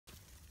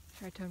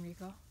Try tone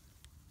recall.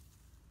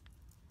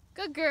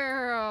 Good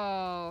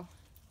girl.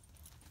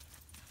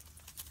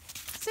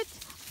 Sit.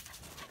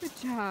 Good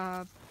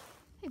job.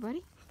 Hey,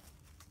 buddy.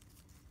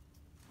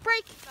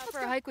 Break. Out for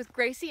a hike with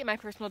Gracie and my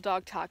personal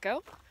dog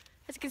Taco.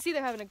 As you can see,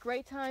 they're having a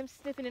great time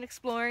sniffing and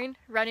exploring,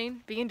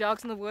 running, being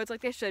dogs in the woods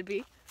like they should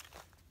be.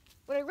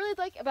 What I really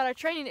like about our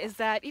training is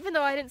that even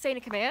though I didn't say any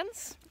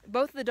commands,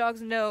 both of the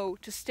dogs know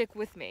to stick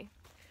with me.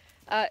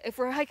 If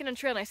we're hiking on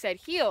trail and I said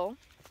heel,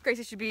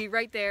 Gracie should be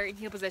right there in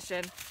heel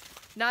position,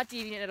 not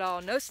deviant at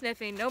all, no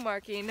sniffing, no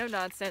marking, no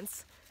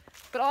nonsense.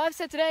 But all I've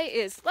said today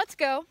is let's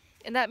go,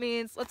 and that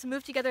means let's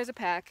move together as a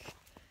pack.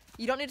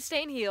 You don't need to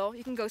stay in heel,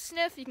 you can go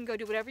sniff, you can go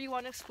do whatever you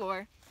want to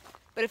explore.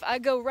 But if I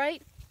go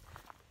right,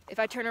 if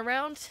I turn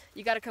around,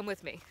 you gotta come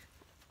with me.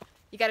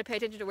 You gotta pay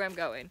attention to where I'm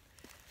going.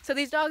 So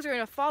these dogs are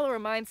in a follower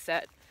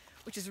mindset,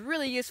 which is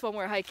really useful when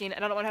we're hiking,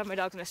 and I don't want to have my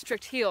dogs in a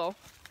strict heel,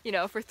 you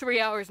know, for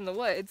 3 hours in the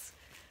woods.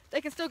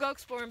 They can still go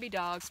explore and be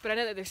dogs, but I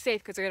know that they're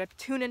safe because they're gonna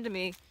tune into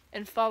me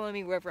and follow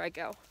me wherever I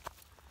go.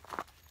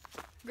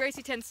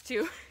 Gracie tends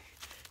to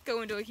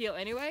go into a heel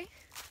anyway,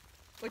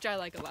 which I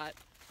like a lot.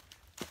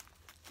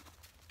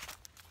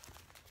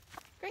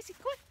 Gracie,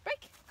 come on,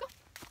 break, go.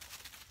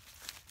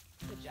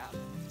 Good job.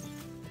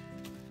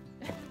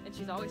 And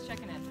she's always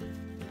checking in.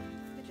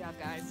 Good job,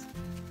 guys.